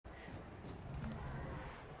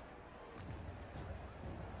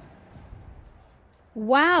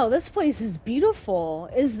Wow, this place is beautiful.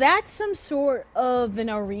 Is that some sort of an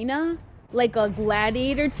arena? Like a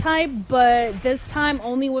gladiator type, but this time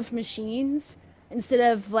only with machines instead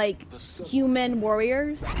of like human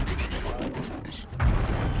warriors?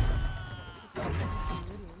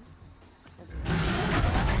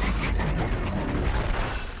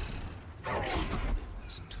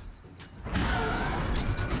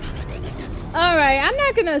 Alright, I'm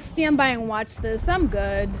not gonna stand by and watch this. I'm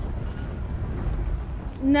good.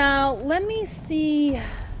 Now, let me see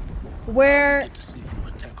where... To see if your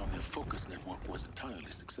attack on their focus network was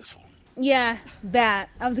entirely successful. Yeah, that.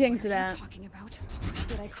 I was getting to that. What are you talking about?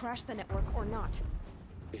 Did I crash the network or not?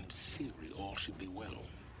 In theory, all should be well.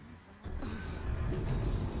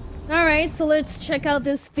 Alright, so let's check out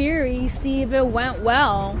this theory, see if it went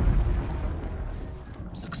well.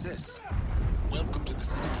 Success. Welcome to the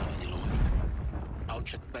Citadel, Eloy. I'll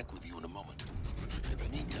check back with you in a moment. In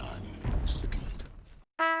the meantime, circulate.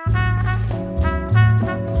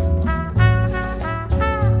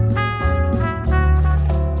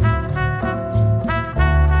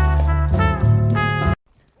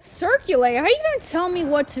 Circulate? How are you gonna tell me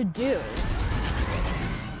what to do?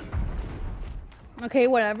 Okay,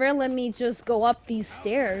 whatever. Let me just go up these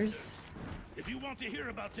stairs. If you want to hear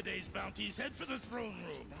about today's bounties, head for the throne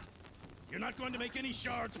room. You're not going to make any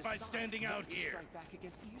shards by standing out here.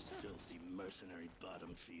 Filthy mercenary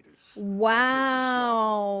bottom feeders.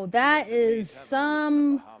 Wow, that is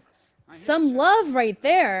some love right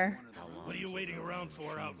there. What are you waiting around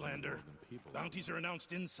for, Outlander? Bounties are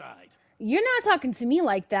announced inside. You're not talking to me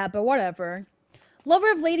like that, but whatever.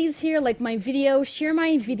 Lover of ladies here, like my video, share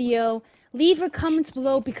my video, leave your comments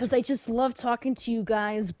below because I just love talking to you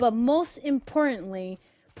guys, but most importantly,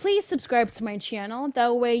 please subscribe to my channel.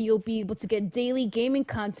 That way you'll be able to get daily gaming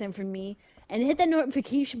content from me, and hit that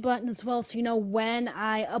notification button as well so you know when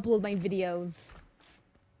I upload my videos.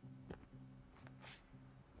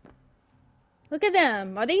 Look at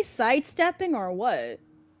them. Are they sidestepping or what?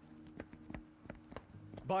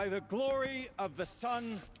 By the glory of the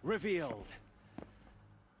sun revealed.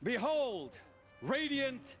 Behold,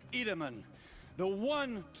 radiant Edaman, the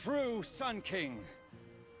one true Sun King,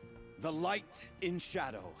 the light in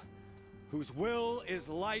shadow, whose will is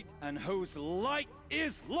light and whose light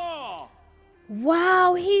is law.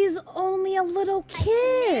 Wow, he's only a little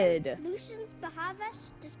kid. Lucian's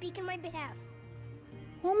Bahavas to speak in my behalf.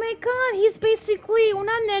 Oh my god, he's basically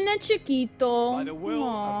una nene chiquito. By the will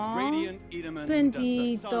Aww. of radiant Edaman does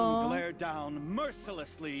the sun glare down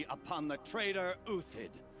mercilessly upon the traitor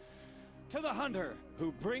Uthid. To the hunter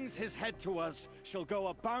who brings his head to us shall go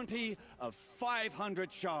a bounty of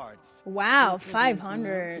 500 shards. Wow,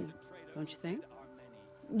 500. Don't you think?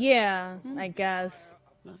 Yeah, I guess.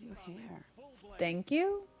 Love your hair. Thank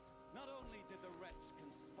you.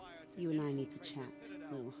 You and I need to chat,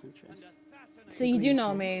 little huntress. So you do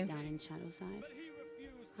know me. Down in Shadowside.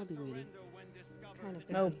 I'll be waiting. Kind of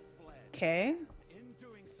busy. Okay.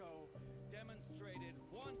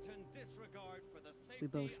 We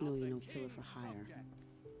both know you're no killer for hire.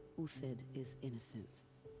 Uthid is innocent.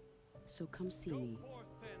 So come see me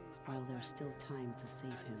while there's still time to save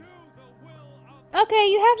him. Okay,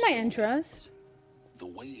 you have my interest. The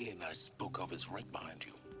way in I spoke of is right behind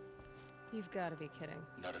you. You've got to be kidding.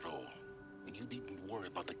 Not at all. And you needn't worry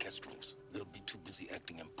about the Kestrels. They'll be too busy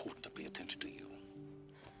acting important to pay attention to you.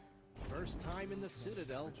 First time in the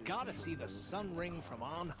Citadel, gotta see the sun ring from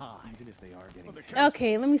on high. Even if they are getting...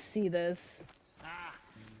 Okay, let me see this.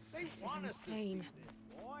 This is insane.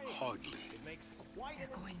 Hardly. They're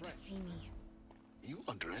going to see me. You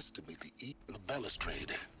underestimate the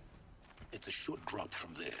balustrade. It's a short drop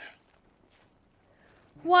from there.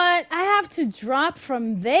 What? I have to drop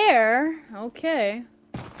from there? Okay.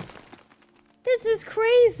 This is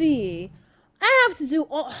crazy. I have to do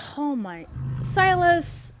oh my...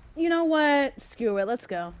 Silas, you know what? Screw it, let's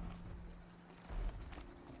go.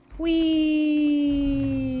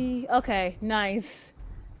 Okay, nice.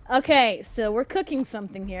 Okay, so we're cooking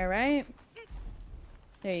something here, right?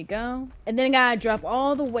 There you go. And then I gotta drop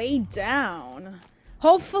all the way down.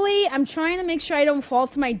 Hopefully, I'm trying to make sure I don't fall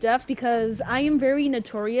to my death because I am very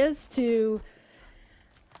notorious to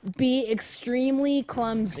be extremely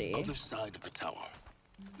clumsy. Other side of the tower.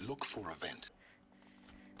 Look for a vent.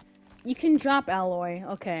 You can drop alloy.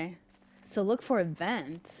 Okay. So look for a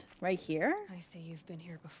vent. Right here? I see you've been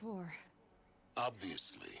here before.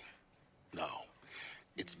 Obviously. Now,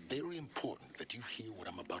 it's very important that you hear what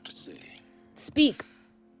I'm about to say. Speak.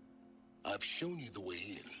 I've shown you the way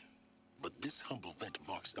in, but this humble vent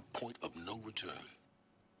marks a point of no return.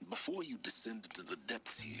 Before you descend into the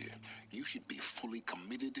depths here, you should be fully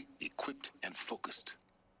committed, equipped, and focused.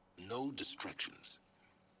 No distractions.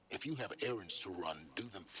 If you have errands to run, do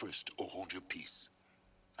them first or hold your peace.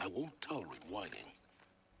 I won't tolerate whining.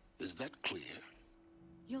 Is that clear?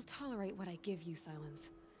 You'll tolerate what I give you, Silence.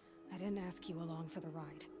 I didn't ask you along for the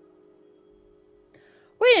ride.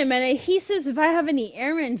 Wait a minute, he says if I have any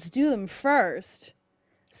errands, do them first.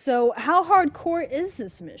 So, how hardcore is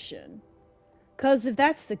this mission? Because if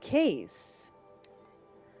that's the case,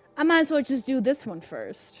 I might as well just do this one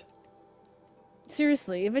first.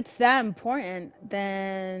 Seriously, if it's that important,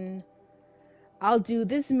 then I'll do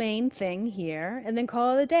this main thing here, and then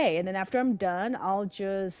call it a day. And then after I'm done, I'll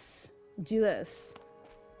just do this.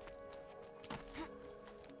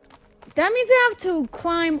 That means I have to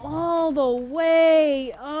climb all the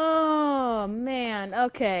way. Oh, man.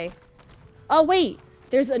 Okay. Oh, wait.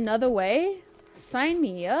 There's another way? Sign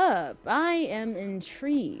me up. I am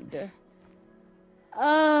intrigued.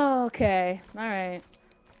 Oh, okay. Alright.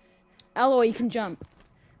 Alloy, you can jump.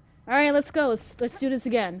 Alright, let's go. Let's do this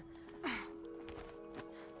again.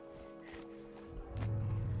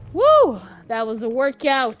 Woo! That was a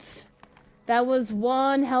workout. That was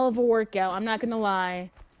one hell of a workout. I'm not gonna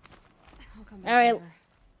lie. I'll come back Alright. later.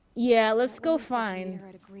 Yeah, let's That go woman said to meet find. her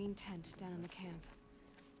at a green tent down in the camp.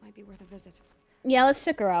 Might be worth a visit. Yeah, let's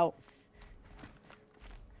check her out.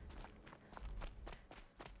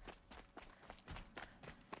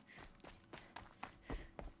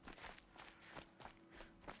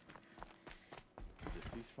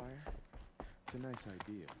 The ceasefire? It's a nice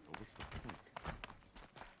idea, but what's the point?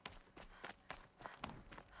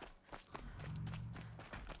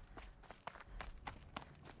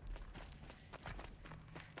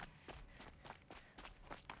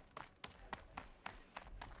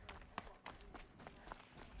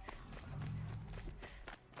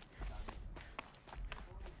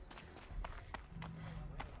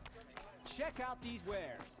 Check out these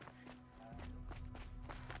wares.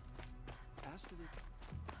 As to the...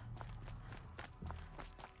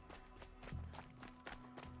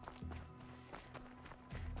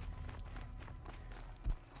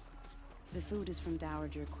 The food is from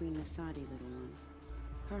Dowager Queen Nasadi, little ones.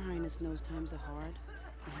 Her Highness knows times are hard.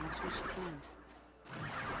 Perhaps we should can.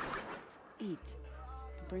 Eat.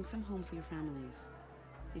 Bring some home for your families,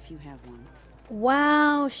 if you have one.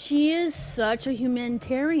 Wow, she is such a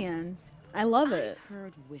humanitarian. I love it. I've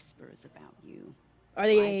heard whispers about you. Are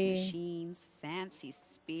Rides they... machines, fancy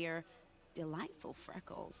spear, delightful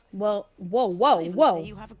freckles. Well, whoa, Some even whoa. say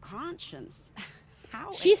you have a conscience.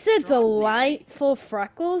 How She said extraordinary. delightful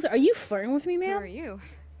freckles? Are you flirting with me, Who are ma'am? you?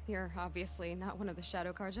 You're obviously not one of the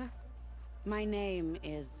Shadow Karja. My name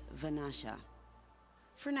is Vanasha.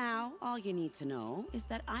 For now, all you need to know is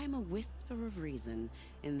that I'm a whisper of reason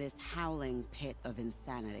in this howling pit of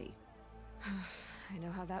insanity. I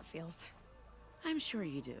know how that feels. I'm sure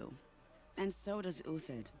you do. And so does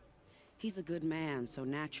Uthid. He's a good man, so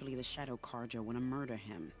naturally the Shadow Karja want to murder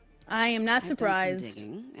him. I am not I've done some surprised.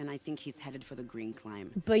 digging, and I think he's headed for the Green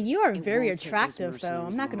Climb. But you are It very won't take those attractive, though. I'm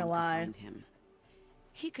mercenaries not gonna long to lie. find him.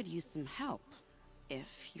 He could use some help,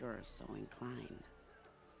 if you're so inclined.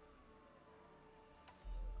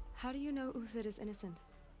 How do you know Uthid is innocent?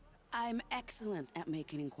 I'm excellent at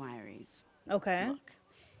making inquiries. Okay. Look,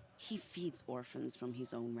 he feeds orphans from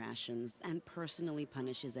his own rations and personally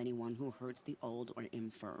punishes anyone who hurts the old or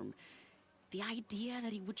infirm. The idea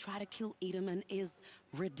that he would try to kill Edelman is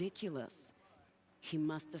ridiculous. He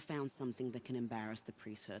must have found something that can embarrass the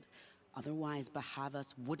priesthood. Otherwise,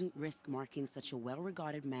 Bahavas wouldn't risk marking such a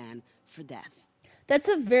well-regarded man for death. That's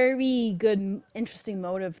a very good, interesting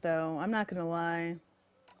motive, though. I'm not gonna lie.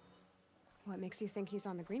 What makes you think he's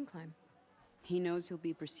on the Green Climb? He knows he'll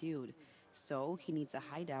be pursued, so he needs a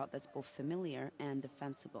hideout that's both familiar and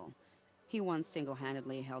defensible. He once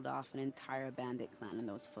single-handedly held off an entire bandit clan in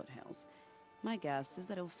those foothills. My guess is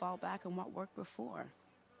that he'll fall back on what worked before.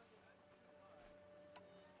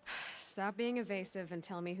 Stop being evasive and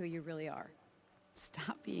tell me who you really are.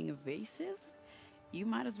 Stop being evasive? You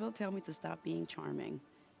might as well tell me to stop being charming.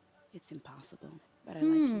 It's impossible, but I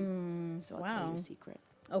like you, so I'll tell you Wow. a secret.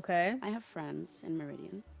 Okay. I have friends in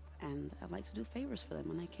Meridian, and I'd like to do favors for them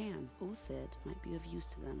when I can. Uthid might be of use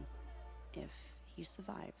to them, if he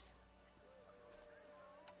survives.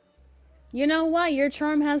 You know what? Your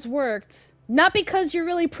charm has worked. Not because you're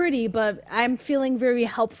really pretty, but I'm feeling very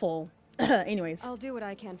helpful. Anyways. I'll do what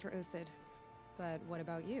I can for Uthid. But what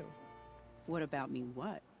about you? What about me,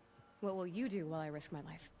 what? What will you do while I risk my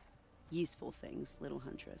life? Useful things, little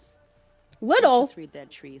huntress. Little? Look for 3 dead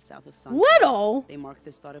trees south of Sun. Little? They mark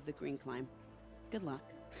the start of the Green Climb. Good luck.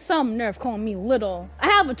 Some nerve calling me little. I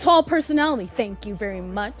have a tall personality, thank you very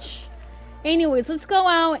much. Anyways, let's go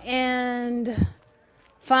out and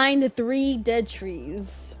find the 3 dead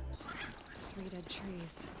trees. dead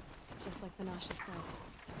trees, just like Vanasha said.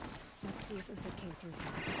 Let's see if Uthid came through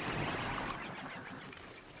here.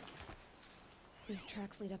 These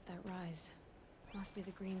tracks lead up that rise. Must be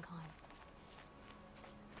the green climb.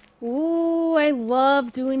 Ooh, I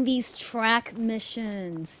love doing these track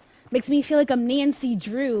missions. Makes me feel like I'm Nancy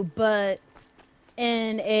Drew, but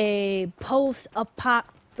in a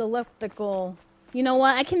post-apocalyptical... You know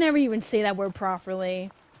what? I can never even say that word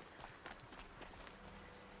properly.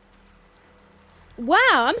 Wow,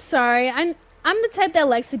 I'm sorry. I'm the type that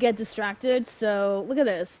likes to get distracted, so look at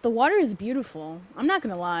this. The water is beautiful. I'm not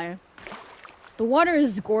gonna lie. The water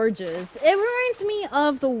is gorgeous. It reminds me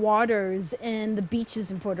of the waters in the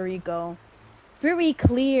beaches in Puerto Rico. Very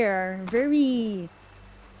clear, very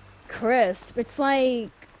crisp. It's like,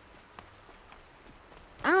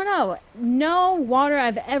 I don't know, no water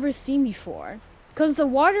I've ever seen before. Because the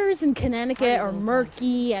waters in Connecticut are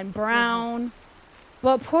murky and brown.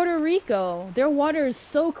 But Puerto Rico, their water is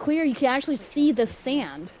so clear you can actually see the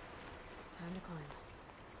sand. Time to climb.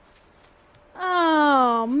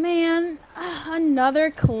 Oh, man. Another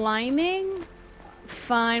climbing?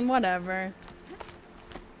 Fine, whatever.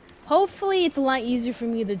 Hopefully it's a lot easier for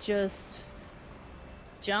me to just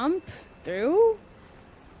jump through.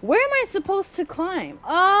 Where am I supposed to climb?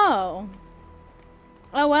 Oh.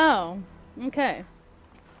 Oh, wow. Okay.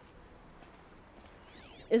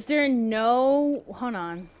 Is there no... Hold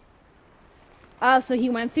on. Oh, so he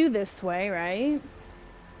went through this way, right?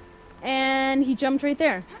 And he jumped right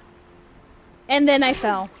there. And then I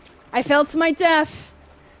fell. I fell to my death.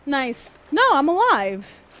 Nice. No, I'm alive.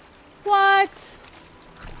 What?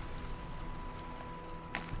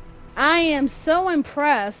 I am so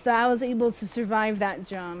impressed that I was able to survive that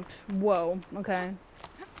jump. Whoa. Okay.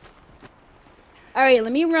 Alright,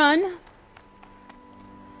 let me run.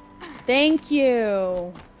 Thank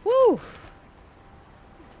you. Woo.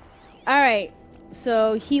 Alright.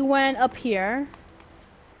 So he went up here.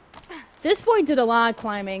 This boy did a lot of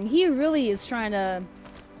climbing. He really is trying to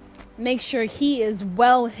make sure he is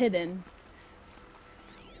well hidden.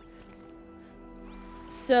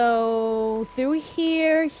 So through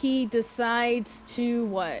here, he decides to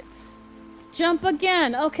what? Jump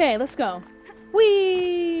again. Okay, let's go.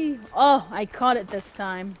 Whee! Oh, I caught it this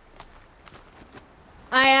time.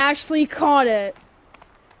 I actually caught it.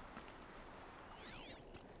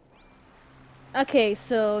 Okay,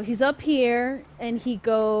 so he's up here, and he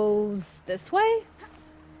goes this way?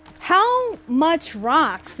 How much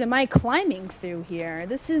rocks am I climbing through here?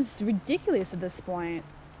 This is ridiculous at this point.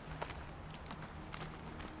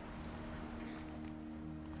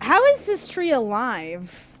 How is this tree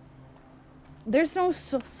alive? There's no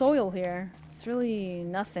soil here. It's really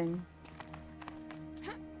nothing.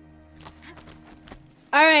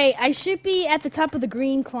 Alright, I should be at the top of the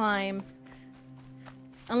green climb.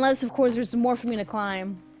 Unless, of course, there's more for me to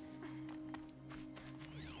climb.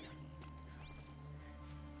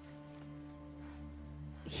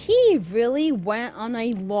 He really went on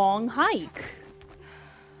a long hike.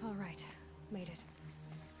 Alright, made it.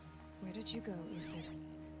 Where did you go, Uthid?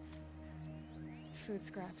 Food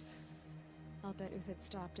scraps. I'll bet Uthid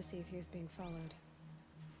stopped to see if he was being followed.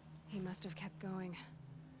 He must have kept going.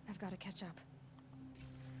 I've got to catch up.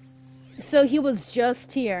 So he was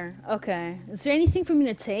just here. Okay. Is there anything for me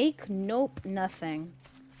to take? Nope, nothing.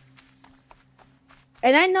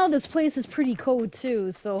 And I know this place is pretty cold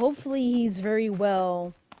too, so hopefully he's very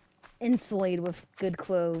well insulated with good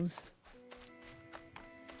clothes.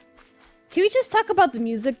 Can we just talk about the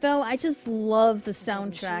music though? I just love the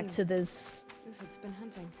soundtrack to this Uthid's been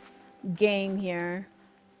hunting. game here.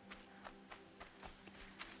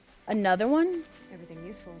 Another one? Everything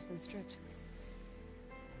useful has been stripped.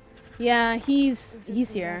 Yeah, he's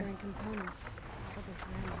here.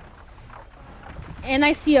 And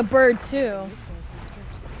I see a bird too.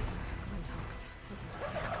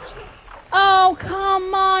 Oh,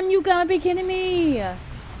 come on, you gotta be kidding me.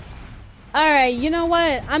 Alright, you know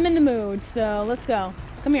what? I'm in the mood, so let's go.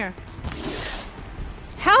 Come here.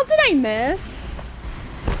 How did I miss?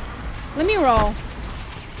 Let me roll.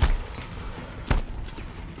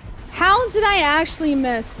 How did I actually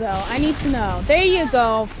miss, though? I need to know. There you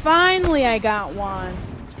go. Finally, I got one.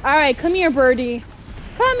 Alright, come here, birdie.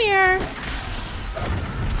 Come here.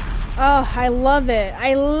 Oh, I love it.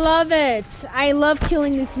 I love it. I love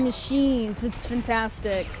killing these machines. It's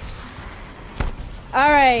fantastic.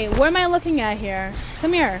 Alright, what am I looking at here?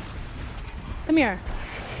 Come here. Come here.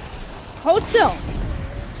 Hold still.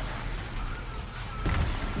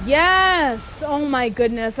 Yes! Oh my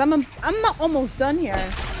goodness. I'm almost done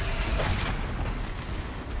here.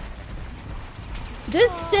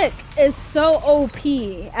 This stick is so OP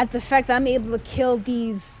at the fact that I'm able to kill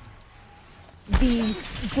these these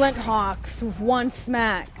glint hawks with one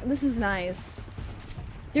smack. This is nice.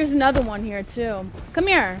 There's another one here too. Come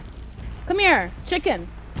here. Come here, chicken.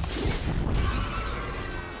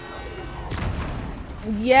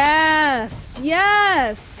 Yes,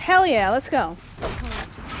 yes. Hell yeah, let's go.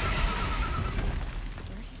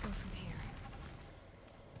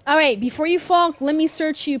 All right, before you fall, let me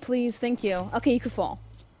search you, please. Thank you. Okay, you can fall.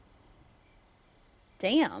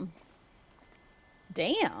 Damn.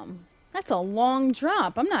 Damn. That's a long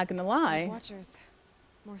drop. I'm not gonna lie. Watchers.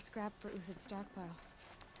 More scrap for Uthid's stockpile.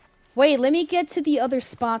 Wait, let me get to the other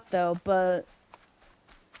spot though, but...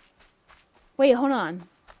 Wait, hold on.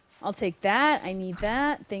 I'll take that. I need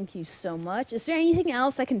that. Thank you so much. Is there anything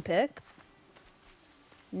else I can pick?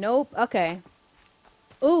 Nope. Okay.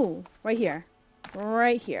 Ooh, right here.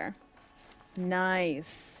 Right here.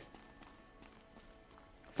 Nice.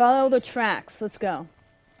 Follow the tracks. Let's go.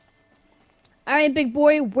 Alright, big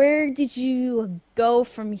boy. Where did you go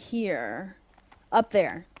from here? Up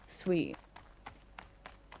there. Sweet.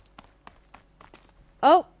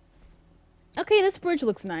 Oh! Okay, this bridge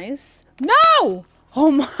looks nice. No! Oh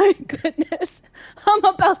my goodness. I'm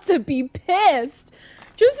about to be pissed.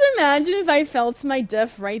 Just imagine if I fell to my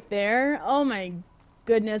death right there. Oh my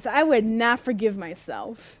goodness. I would not forgive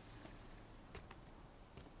myself.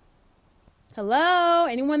 Hello?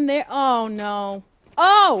 Anyone there? Oh no.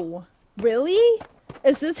 Oh! Really?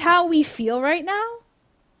 Is this how we feel right now?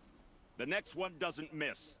 The next one doesn't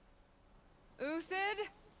miss. Uthid?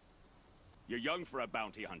 You're young for a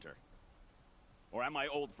bounty hunter. Or am I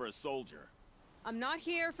old for a soldier? I'm not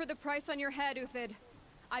here for the price on your head, Uthid.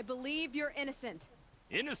 I believe you're innocent.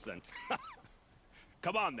 Innocent?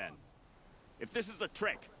 Come on then. If this is a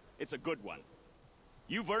trick, it's a good one.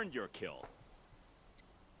 You've earned your kill.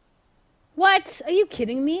 What? Are you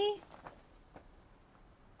kidding me?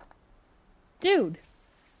 Dude,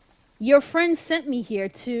 your friend sent me here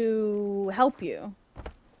to help you.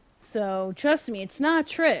 So, trust me, it's not a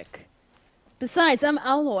trick. Besides, I'm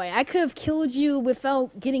Alloy. I could have killed you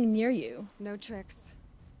without getting near you. No tricks.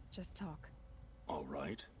 Just talk. All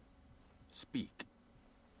right. Speak.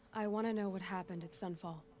 I want to know what happened at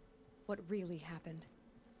Sunfall. What really happened.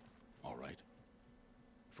 All right.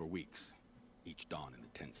 For weeks, each dawn in the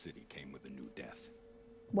tent city came with a new death.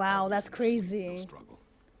 Wow, Always that's in the crazy. Sleep, no struggle.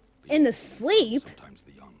 In the sleep? Sometimes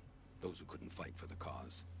the young, those who couldn't fight for the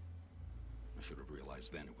cause. I should have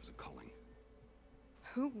realized then it was a culling.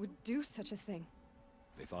 Who would do such a thing?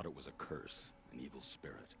 They thought it was a curse, an evil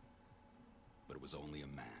spirit. But it was only a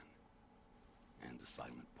man. And a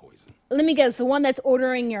silent poison. Let me guess, the one that's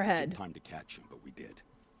ordering your It head. took time to catch him, but we did.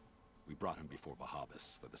 We brought him before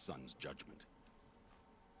Bahavas for the sun's judgment.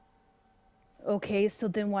 Okay, so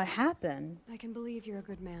then what happened? I can believe you're a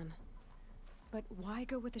good man. But why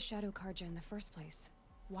go with the Shadow Karja in the first place?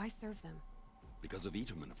 Why serve them? Because of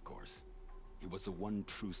Itaman, of course. He was the one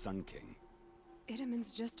true Sun King.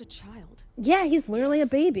 Itaman's just a child. Yeah, he's literally Yes.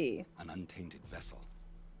 a baby. An untainted vessel.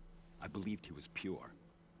 I believed he was pure.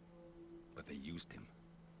 But they used him.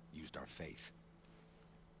 Used our faith.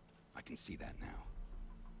 I can see that now.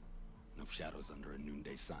 No shadows under a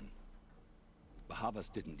noonday sun.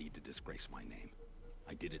 Bahavas didn't need to disgrace my name.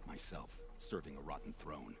 I did it myself, serving a rotten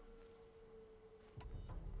throne.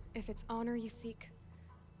 If it's honor you seek,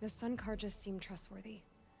 the Sun Karjas seem trustworthy.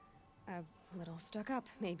 A little stuck up,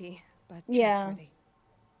 maybe, but Yeah. trustworthy.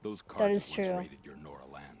 Those That Karjas is once true. raided your Nora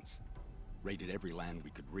lands. Raided every land we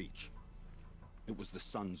could reach. It was the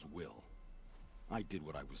Sun's will. I did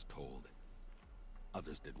what I was told.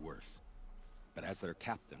 Others did worse. But as their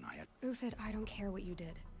captain, I had... Uthid, I don't care what you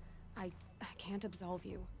did. I can't absolve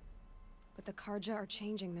you. But the Karja are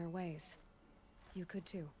changing their ways. You could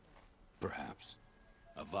too. Perhaps.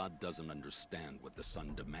 Avad doesn't understand what the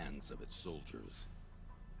Sun demands of its soldiers.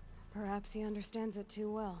 Perhaps he understands it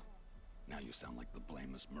too well. Now you sound like the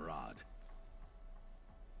blameless Murad.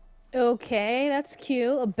 Okay, that's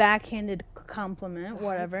cute. A backhanded compliment, The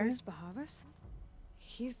whatever. High Priest Bahavas?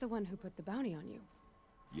 He's the one who put the bounty on you.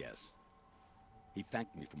 Yes. He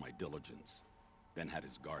thanked me for my diligence, then had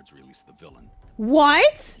his guards release the villain.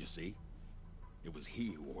 What? You see? It was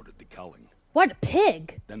he who ordered the culling. What a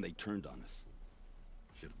pig. Then they turned on us.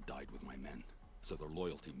 Should have died with my men, so their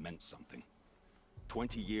loyalty meant something.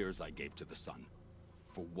 20 years I gave to the Sun.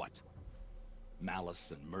 For what?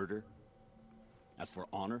 Malice and murder? As for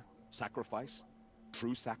honor, sacrifice,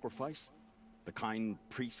 true sacrifice, the kind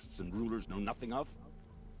priests and rulers know nothing of?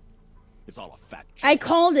 It's all a fat joke. I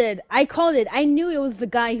called it. I knew it was the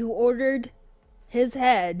guy who ordered his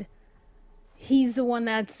head. He's the one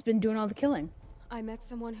that's been doing all the killing. I met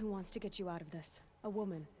someone who wants to get you out of this. A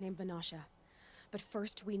woman named Vanasha. But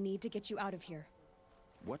first, we need to get you out of here.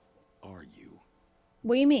 What are you?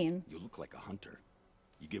 What do you mean? You look like a hunter.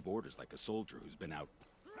 You give orders like a soldier who's been out.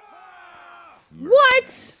 What?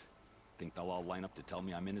 Mercenaries. Think they'll all line up to tell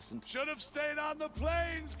me I'm innocent? Should have stayed on the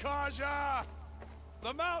plains, Kaja!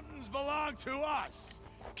 The mountains belong to us!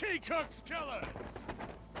 Keycook's killers!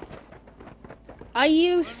 Are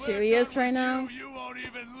you When serious we're right done now? with you won't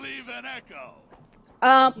even leave an echo!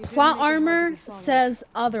 You didn't Plot make it hard to armor be followed. says Almost as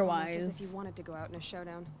otherwise. if you wanted to go out in a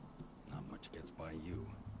showdown. Not much gets by you.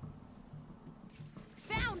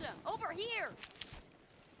 Found him! Over here!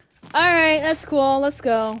 Alright, that's cool. Let's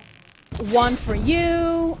go. One for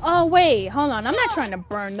you. Oh, wait. Hold on. I'm not trying to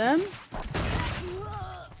burn them.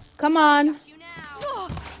 Come on. You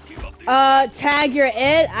now! Tag your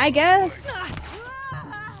it, I guess.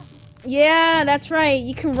 Yeah, that's right.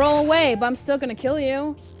 You can roll away, but I'm still gonna kill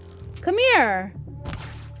you. Come here.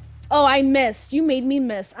 Oh, I missed. You made me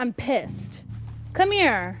miss. I'm pissed. Come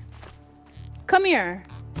here. Come here.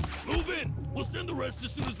 Move in. We'll send the rest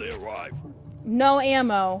as soon as they arrive. No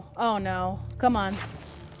ammo. Oh, no. Come on.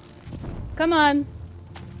 Come on.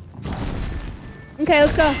 Okay,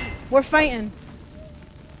 let's go. We're fighting.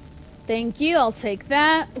 Thank you. I'll take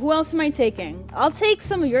that. Who else am I taking? I'll take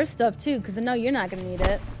some of your stuff, too, because I know you're not going to need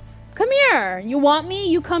it. Come here. You want me?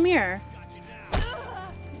 You come here.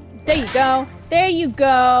 There you go. There you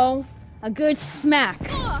go. A good smack.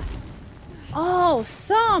 Oh,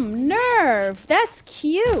 some nerve. That's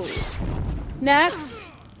cute. Next.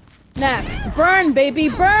 Next. Burn, baby.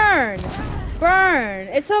 Burn. Burn.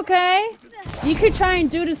 It's okay. You could try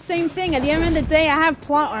and do the same thing. At the end of the day, I have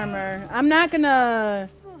plot armor. I'm not gonna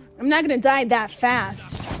die that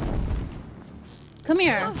fast. Come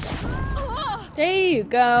here. There you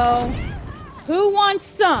go. Who wants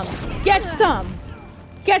some? Get some.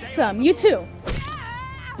 Get some. You too.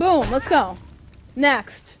 Boom. Let's go.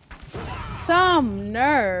 Next. Some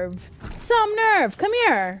nerve. Some nerve. Come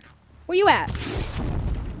here. Where you at?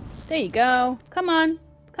 There you go. Come on.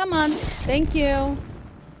 Come on. Thank you. I've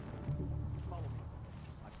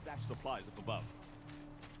stashed supplies up above.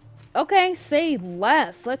 Okay, say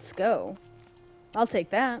less. Let's go. I'll take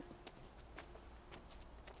that.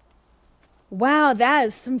 Wow, that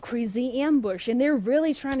is some crazy ambush. And they're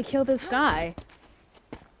really trying to kill this guy.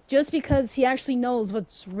 Just because he actually knows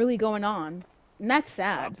what's really going on. And that's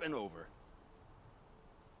sad. Up and over.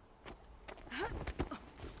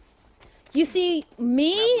 You see,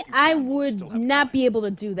 me, I would not be able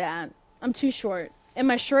to do that. I'm too short. And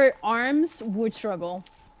my short arms would struggle.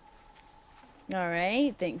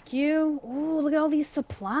 Alright, thank you. Oh, look at all these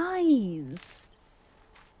supplies.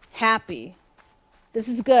 Happy. This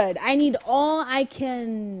is good. I need all I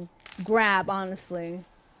can grab, honestly.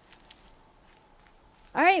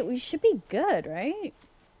 Alright, we should be good, right?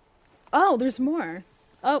 Oh, there's more.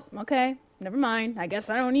 Oh, okay. Never mind. I guess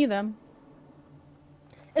I don't need them.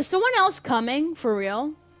 Is someone else coming? For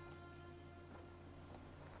real?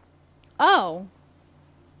 Oh.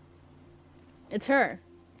 It's her.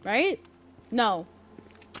 Right? No.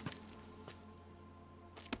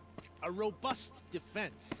 A robust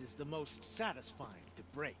defense is the most satisfying to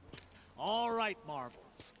break. All right,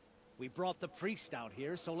 Marvels. We brought the priest out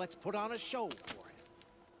here, so let's put on a show for him.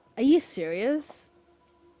 Are you serious?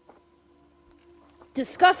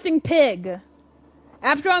 Disgusting pig.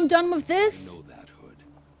 After I'm done with I this, know that, Hood.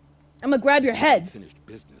 I'm gonna grab your head. Finished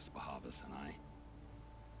business, Bahavas and I.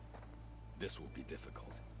 This will be difficult.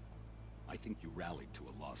 I think you rallied to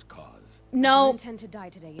a lost cause. I don't No. intend to die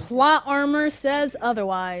today. Ethan. Plot armor says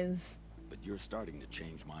otherwise. But you're starting to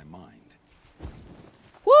change my mind.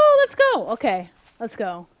 Woo, let's go. Okay, let's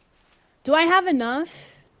go. Do I have enough?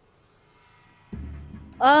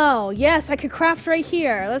 Oh, yes, I could craft right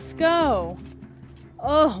here. Let's go.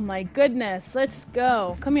 Oh my goodness. Let's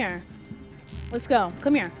go. Come here. Let's go.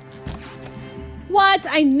 Come here. What?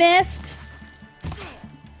 I missed?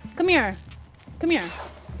 Come here. Come here.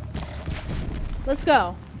 Let's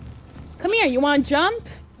go. Come here. You want to jump?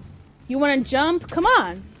 You want to jump? Come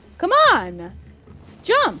on. Come on.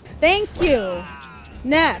 Jump. Thank you.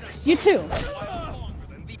 Next. You too.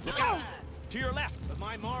 Look out! To your left, but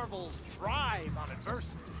my Marvels thrive on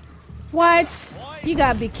adversity. What? You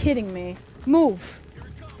gotta be kidding me. Move.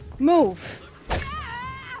 Move.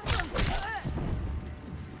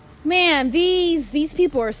 Man, these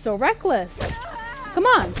people are so reckless. Come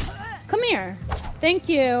on. Come here. Thank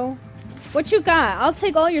you. What you got? I'll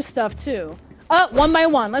take all your stuff too. Oh, one by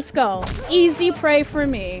one. Let's go. Easy prey for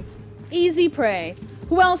me. Easy prey.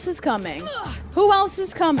 Who else is coming? Who else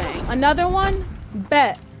is coming? Another one?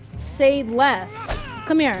 Bet. Say less.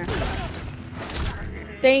 Come here.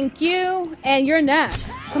 Thank you. And you're next.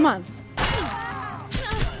 Come on.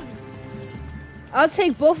 I'll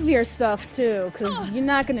take both of your stuff too, because you're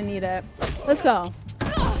not gonna need it. Let's go.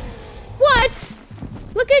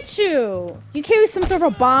 at you! You carry some sort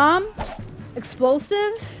of a bomb?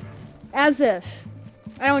 Explosive? As if.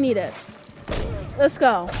 I don't need it. Let's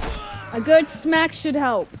go. A good smack should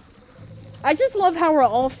help. I just love how we're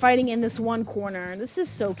all fighting in this one corner. This is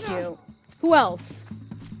so cute. Who else?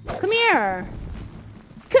 Come here!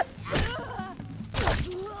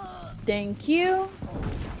 Thank you.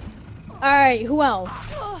 Alright, who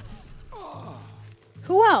else?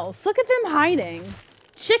 Who else? Look at them hiding.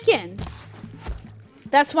 Chicken!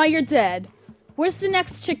 That's why you're dead. Where's the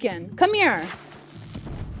next chicken? Come here.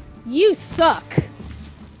 You suck.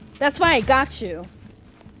 That's why I got you.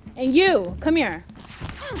 And you, come here.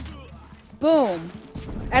 Boom.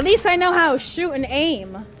 At least I know how to shoot and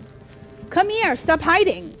aim. Come here, stop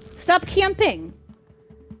hiding. Stop camping.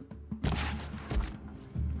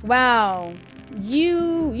 Wow.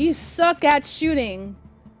 You suck at shooting.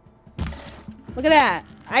 Look at that.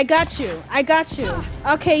 I got you. I got you.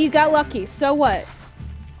 Okay, you got lucky. So what?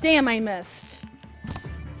 Damn, I missed.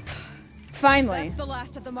 Finally. That's the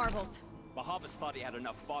last of the marbles. Bahavas thought he had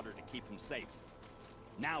enough fodder to keep him safe.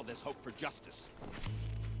 Now there's hope for justice.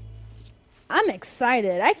 I'm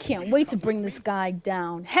excited. I can't wait to bring this guy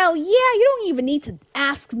down. Hell yeah, you don't even need to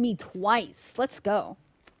ask me twice. Let's go.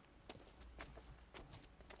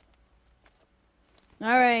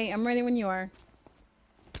 Alright, I'm ready when you are.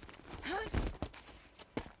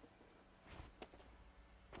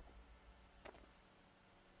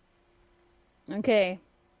 Okay.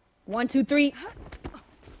 1, 2, 3.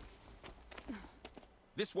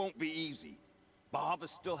 This won't be easy. Bahavas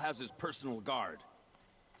still has his personal guard.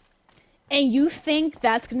 And you think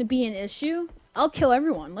that's going to be an issue? I'll kill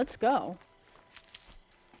everyone. Let's go.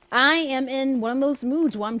 I am in one of those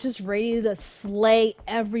moods where I'm just ready to slay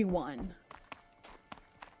everyone.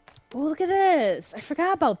 Oh, look at this. I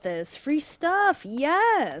forgot about this. Free stuff.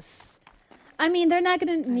 Yes. I mean, they're not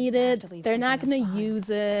going to need it. They're not going to use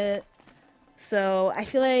it. So I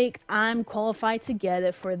feel like I'm qualified to get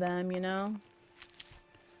it for them, you know?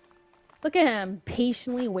 Look at him,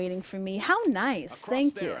 patiently waiting for me. How nice.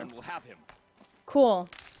 Thank you. And we'll have him. Cool.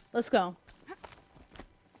 Let's go.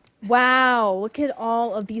 Wow, look at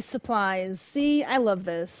all of these supplies. See, I love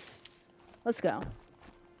this. Let's go.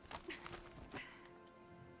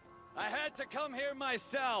 I had to come here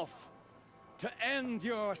myself to end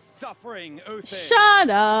your suffering, Uthid.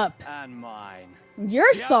 Shut up. And mine.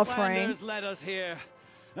 You're the suffering. Outlanders led us here,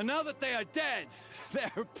 and now that they are dead,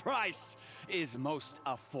 their price is most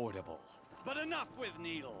affordable. But enough with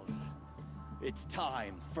needles. It's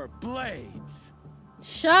time for blades.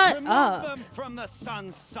 Shut Remove up. them from the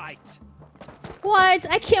sun's sight.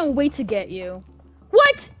 What? I can't wait to get you.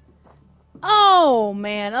 What? Oh,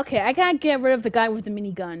 man. Okay, I gotta get rid of the guy with the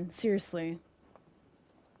minigun. Seriously.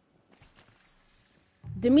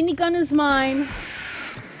 The minigun is mine.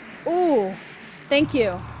 Ooh. Thank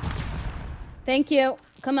you. Thank you.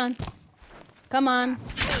 Come on. Come on.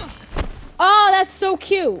 Oh, that's so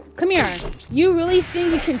cute. Come here. You really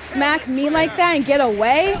think you can smack me like that and get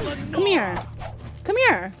away? Come here. Come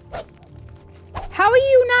here. How are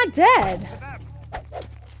you not dead?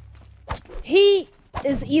 He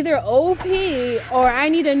is either OP or I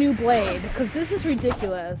need a new blade, because this is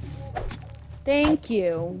ridiculous. Thank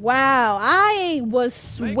you. Wow, I was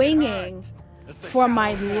swinging for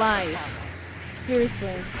my life.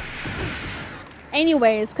 Seriously.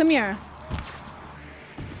 Anyways, come here.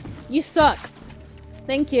 You suck.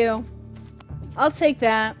 Thank you. I'll take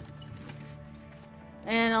that.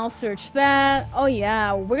 And I'll search that. Oh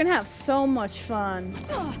yeah, we're gonna have so much fun.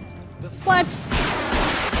 What?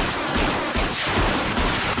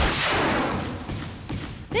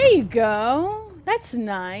 There you go. That's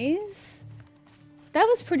nice. That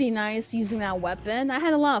was pretty nice using that weapon. I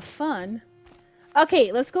had a lot of fun.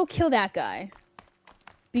 Okay, let's go kill that guy.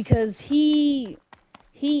 Because he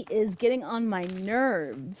is getting on my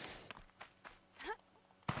nerves.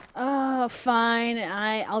 Oh, fine.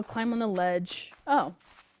 I'll climb on the ledge. Oh.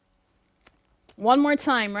 One more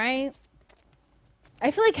time, right?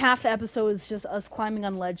 I feel like half the episode is just us climbing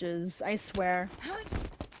on ledges. I swear.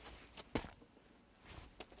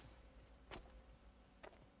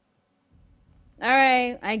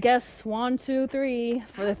 Alright, I guess 1, 2, 3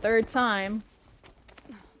 for the third time.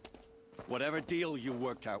 Whatever deal you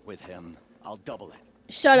worked out with him, I'll double it.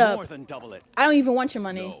 Shut up. More than double it. I don't even want your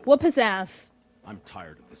money. No. Whoop his ass. I'm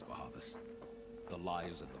tired of this, Bahavas. The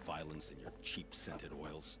lies and the violence and your cheap scented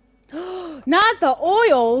oils. Not the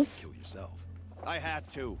oils! Kill yourself. I had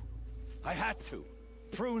to. I had to.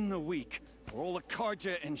 Prune the weak, or all the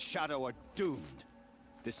Karja and Shadow are doomed.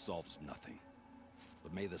 This solves nothing.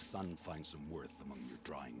 But may the sun find some worth among your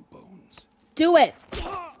drying bones. Do it!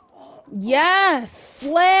 Yes!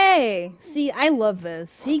 Slay! See, I love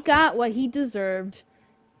this. He got what he deserved.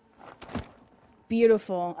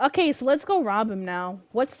 Beautiful. Okay, so let's go rob him now.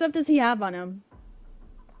 What stuff does he have on him?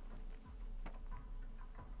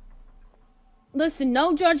 Listen,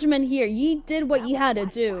 no judgment here. Ye did what ye had to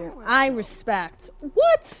do. I respect.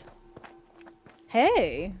 What?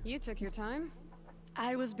 Hey. You took your time.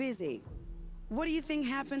 I was busy. What do you think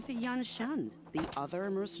happened to Yan Shund, the other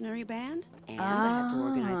mercenary band? And I had to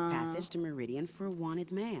organize passage to Meridian for a wanted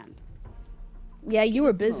man. Yeah, you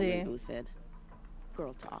were Give us a busy. moment, Uthid.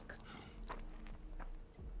 Girl talk.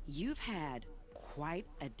 You've had quite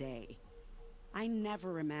a day. I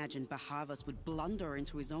never imagined Bahavas would blunder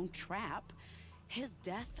into his own trap. His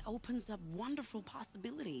death opens up wonderful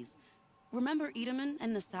possibilities. Remember Edaman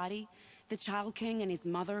and Nasadi? The Child King and his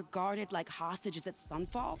mother guarded like hostages at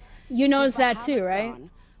Sunfall? You noticed With that too, Bahavas right? gone,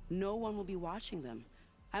 no one will be watching them.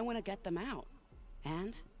 I want to get them out.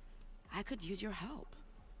 And I could use your help.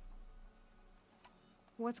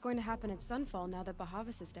 What's going to happen at Sunfall now that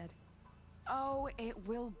Bahavas is dead? Oh, it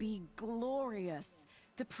will be glorious.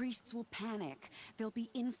 The priests will panic. There'll be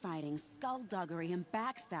infighting, skullduggery, and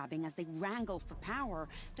backstabbing as they wrangle for power.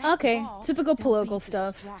 Best Okay, of all, typical they'll political be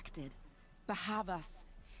stuff. Distracted. Bahavas,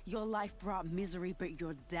 your life brought misery, but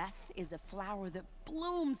your death is a flower that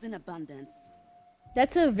blooms in abundance.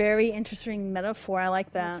 That's a very interesting metaphor. I like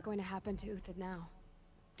What's that. going to happen to Uthid now?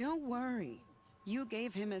 Don't worry. You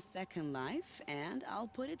gave him a second life, and I'll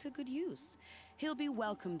put it to good use. He'll be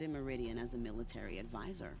welcomed in Meridian as a military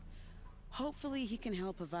advisor. Hopefully he can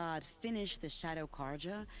help Avad finish the Shadow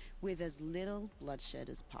Karja with as little bloodshed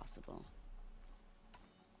as possible.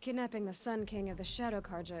 Kidnapping the Sun King of the Shadow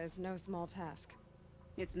Karja is no small task.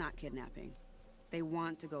 It's not kidnapping. They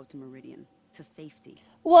want to go to Meridian, to safety.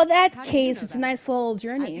 Well, that How do you case, know it's a that? nice little I've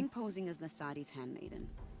journey. been posing as Nasadi's handmaiden.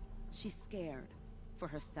 She's scared. For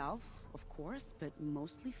herself, of course, but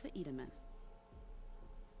mostly for Edaman.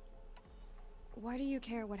 Why do you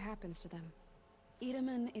care what happens to them?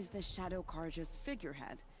 Edaman is the Shadow Karja's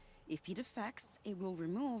figurehead. If he defects, it will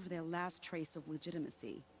remove their last trace of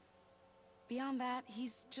legitimacy. Beyond that,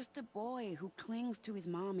 he's just a boy who clings to his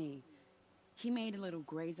mommy. He made a little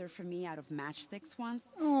grazer for me out of matchsticks once.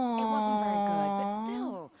 It wasn't very good, but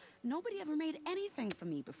still, nobody ever made anything for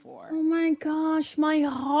me before. Oh my gosh, my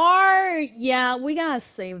heart! Yeah, we gotta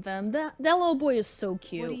save them. That little boy is so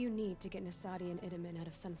cute. What do you need to get Nasadi and Edaman out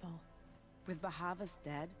of Sunfall? With Bahavas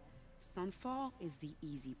dead, Sunfall is the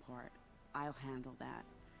easy part. I'll handle that.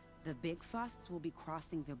 The big fuss will be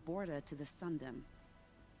crossing the border to the Sundom.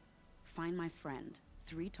 Find my friend,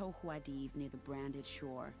 Traitor Huadiv, near the branded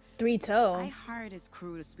shore. Traitor. I hired his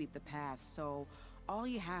crew to sweep the path, so all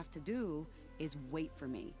you have to do is wait for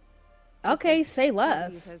me. Okay, say Huadiv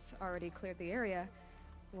less. has already cleared the area.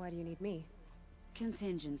 Why do you need me?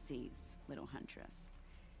 Contingencies, little huntress.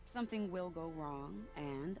 Something will go wrong,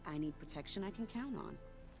 and I need protection I can count on.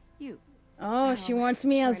 You. Oh, she wants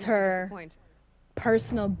me Try as not to her disappoint.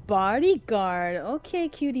 personal bodyguard. Okay,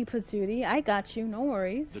 cutie patootie. I got you, no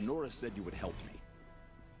worries. The Nora said you would help me.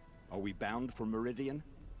 Are we bound for Meridian?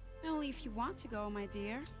 Only if you want to go, my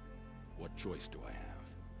dear. What choice do I have?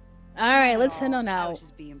 Alright, let's head on I out. was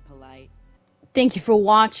just being polite. Thank you for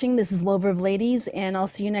watching. This is Lover of Ladies, and I'll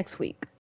see you next week.